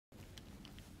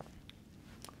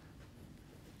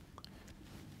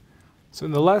So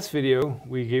in the last video,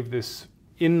 we gave this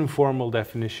informal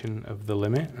definition of the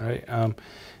limit, right?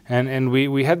 And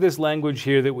we had this language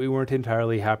here that we weren't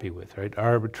entirely happy with, right?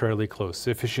 Arbitrarily close,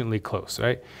 sufficiently close,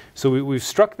 right? So we've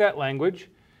struck that language.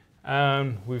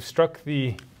 We've struck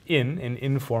the in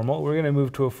informal. We're going to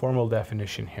move to a formal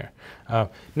definition here.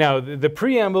 Now, the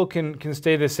preamble can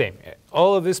stay the same.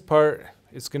 All of this part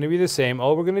is going to be the same.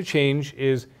 All we're going to change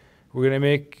is we're going to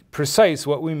make precise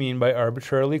what we mean by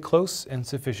arbitrarily close and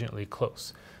sufficiently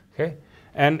close. Okay?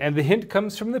 And the hint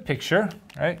comes from the picture,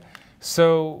 right?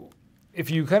 So if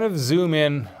you kind of zoom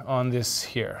in on this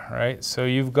here, right? So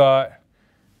you've got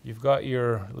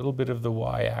your little bit of the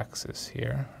y-axis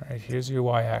here, right? Here's your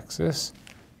y-axis,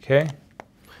 okay?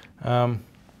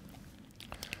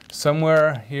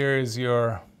 Somewhere here is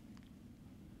your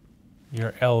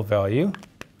L value.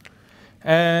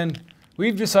 And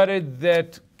we've decided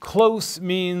that close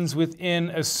means within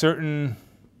a certain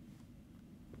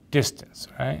distance,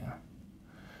 right?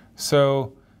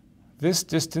 So this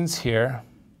distance here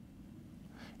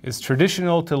is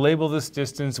traditional to label this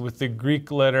distance with the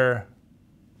Greek letter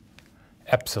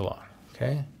epsilon,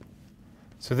 okay?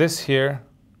 So this here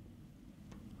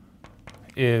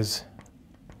is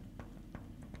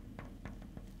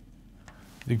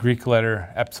the Greek letter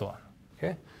epsilon,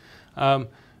 okay?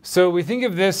 So we think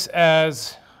of this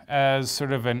as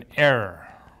sort of an error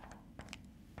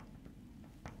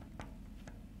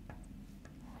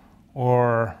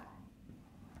or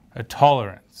a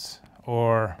tolerance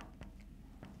or,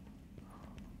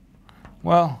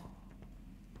 well,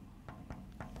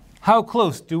 how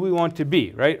close do we want to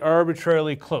be, right?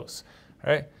 Arbitrarily close,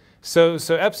 right? So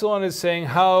epsilon is saying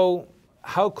how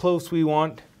close we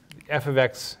want f of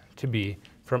x to be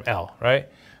from L, right?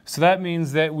 So that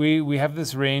means that we have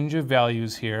this range of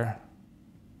values here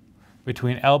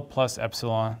between L plus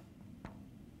epsilon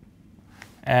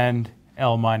and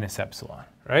L minus epsilon,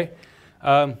 right?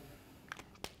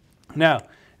 Now,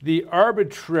 the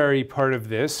arbitrary part of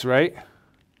this, right?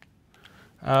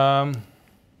 Well,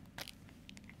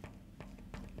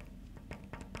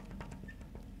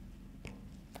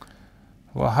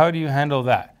 how do you handle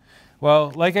that?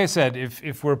 Well, like I said,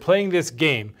 if we're playing this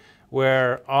game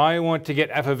where I want to get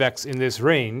f of x in this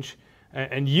range,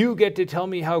 and you get to tell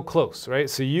me how close, right?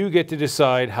 So you get to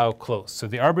decide how close. So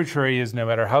the arbitrary is no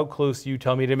matter how close you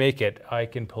tell me to make it, I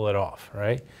can pull it off,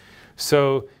 right?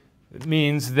 So it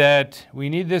means that we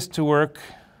need this to work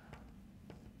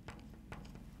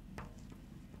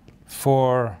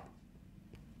for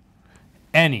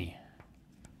any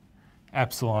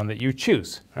epsilon that you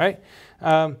choose, right?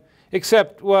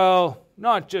 Except, well,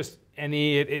 not just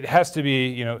any, it has to be,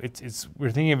 you know,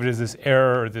 we're thinking of it as this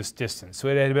error or this distance. So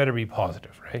it had better be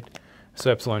positive, right?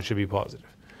 So epsilon should be positive.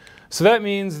 So that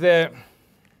means that,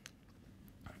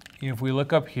 you know, if we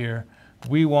look up here,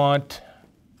 we want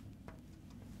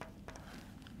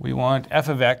f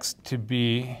of x to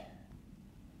be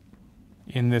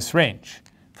in this range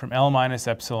from L minus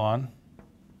epsilon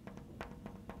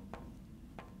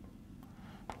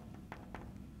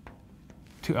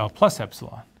to L plus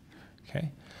epsilon.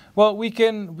 Okay. Well, we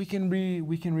can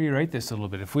rewrite this a little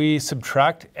bit. If we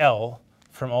subtract L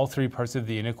from all three parts of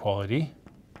the inequality,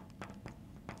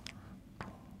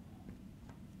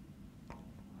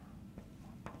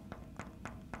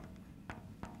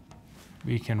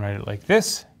 we can write it like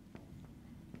this.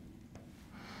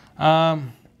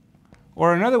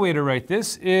 Or another way to write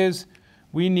this is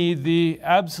we need the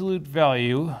absolute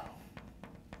value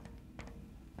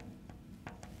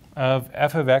of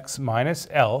f of x minus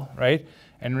L, right?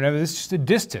 And remember, this is just a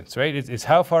distance, right? It's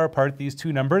how far apart these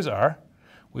two numbers are.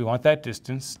 We want that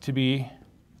distance to be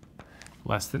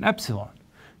less than epsilon,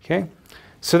 okay?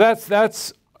 So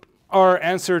that's our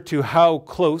answer to how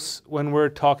close when we're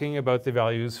talking about the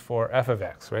values for f of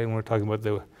x, right? When we're talking about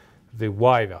the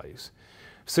y values.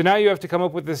 So now you have to come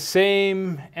up with the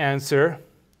same answer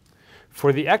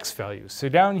for the x values. So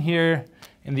down here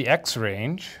in the x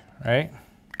range, right,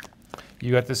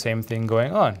 you got the same thing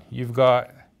going on. You've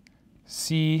got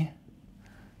C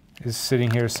is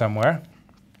sitting here somewhere,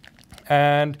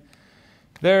 and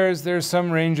there's some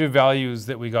range of values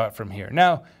that we got from here.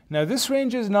 Now this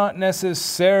range is not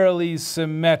necessarily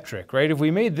symmetric, right? If we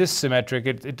made this symmetric,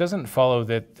 it doesn't follow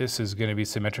that this is going to be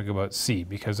symmetric about C,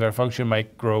 because our function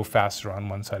might grow faster on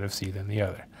one side of C than the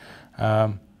other.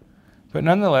 But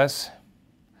nonetheless,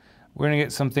 we're going to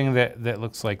get something that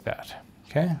looks like that,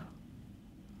 okay?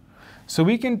 So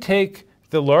we can take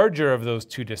the larger of those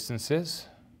two distances,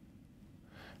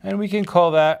 and we can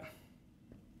call that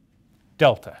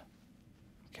delta,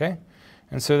 okay?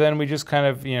 And so then we just kind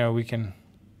of, you know, we can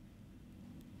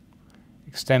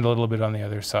extend a little bit on the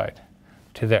other side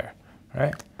to there,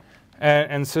 right?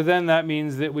 And so then that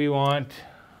means that we want,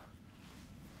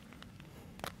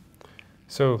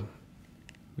 so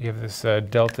we have this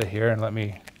delta here, and let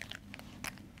me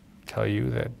tell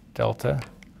you that delta,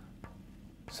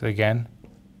 so again,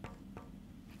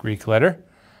 Greek letter.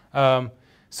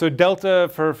 So delta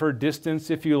for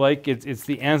distance, if you like, it's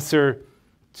the answer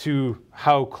to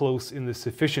how close in the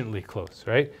sufficiently close,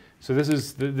 right? So this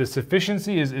is, the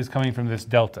sufficiency is coming from this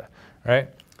delta, right?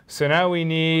 So now we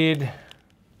need,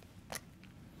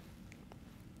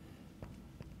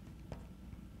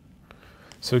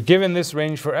 so given this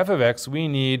range for f of x, we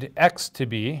need x to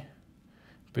be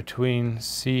between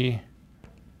c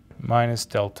minus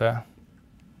delta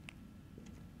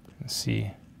and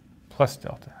c plus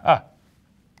delta. Ah,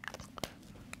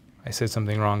 I said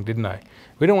something wrong, didn't I?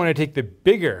 We don't want to take the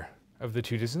bigger of the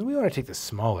two distances. We want to take the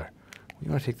smaller. We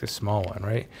want to take the small one,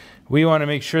 right? We want to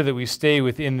make sure that we stay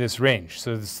within this range.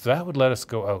 So that would let us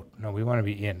go out. No, we want to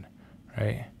be in,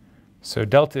 right? So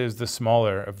delta is the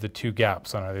smaller of the two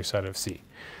gaps on either side of c.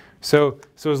 So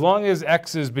as long as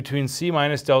x is between c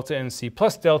minus delta and c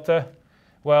plus delta,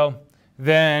 well,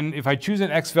 then if I choose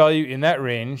an x value in that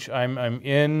range, I'm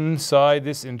inside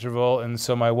this interval, and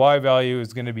so my y value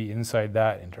is going to be inside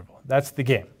that interval. That's the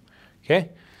game, okay?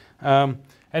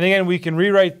 And again, we can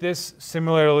rewrite this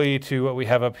similarly to what we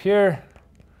have up here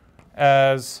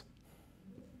as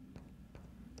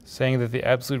saying that the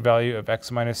absolute value of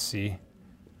x minus c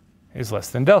is less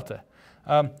than delta.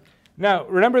 Now,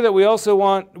 remember that we don't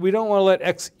want to let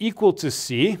x equal to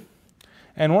c.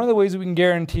 And one of the ways we can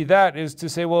guarantee that is to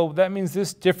say, well, that means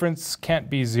this difference can't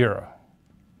be 0.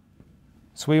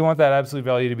 So we want that absolute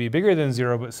value to be bigger than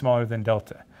 0 but smaller than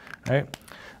delta, right?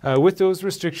 With those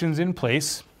restrictions in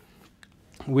place,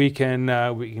 we can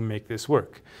make this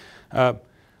work. All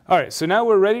right, so now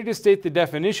we're ready to state the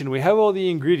definition. We have all the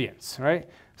ingredients, right?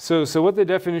 So what the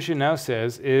definition now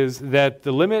says is that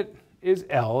the limit is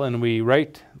L, and we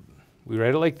write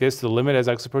it like this: the limit as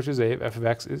x approaches a of f of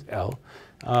x is L.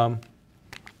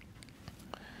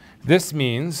 This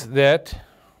means that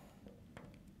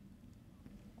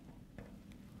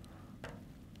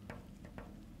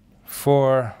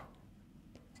for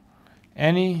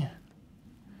any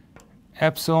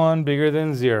epsilon bigger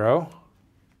than 0,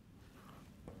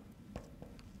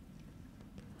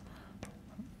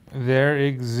 there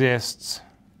exists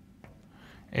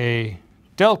a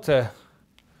delta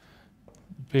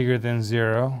bigger than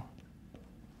 0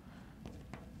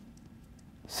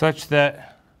 such that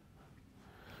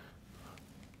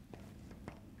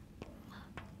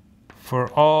for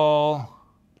all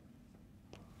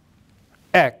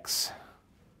x,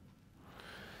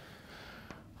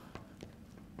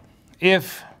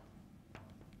 if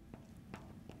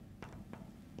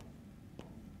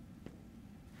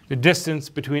the distance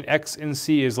between x and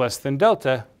c is less than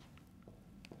delta,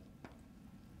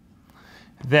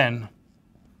 then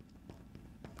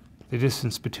the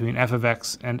distance between f of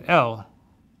x and L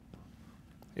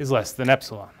is less than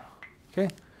epsilon. Okay,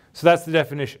 so that's the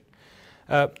definition.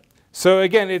 So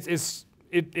again,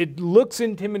 it looks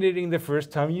intimidating the first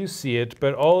time you see it,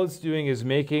 but all it's doing is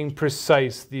making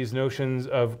precise these notions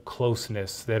of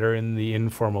closeness that are in the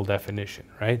informal definition,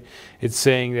 right? It's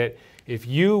saying that if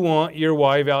you want your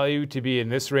y value to be in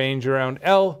this range around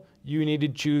L, you need to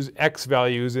choose x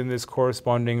values in this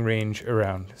corresponding range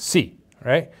around C,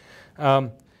 right?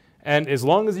 And as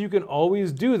long as you can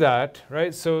always do that,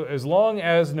 right? So as long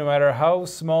as no matter how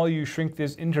small you shrink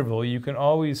this interval, you can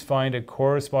always find a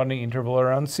corresponding interval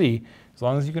around C. As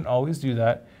long as you can always do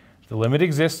that, the limit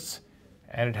exists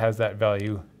and it has that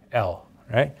value L,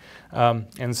 right?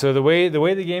 And so the way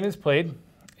the game is played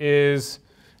is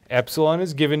epsilon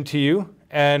is given to you,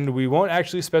 and we won't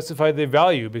actually specify the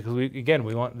value because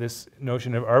we want this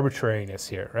notion of arbitrariness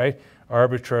here, right?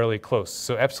 Arbitrarily close.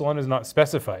 So epsilon is not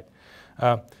specified.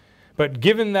 But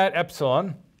given that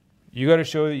epsilon, you got to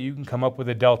show that you can come up with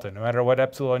a delta. No matter what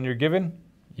epsilon you're given,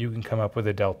 you can come up with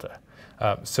a delta.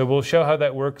 So we'll show how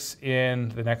that works in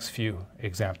the next few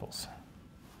examples.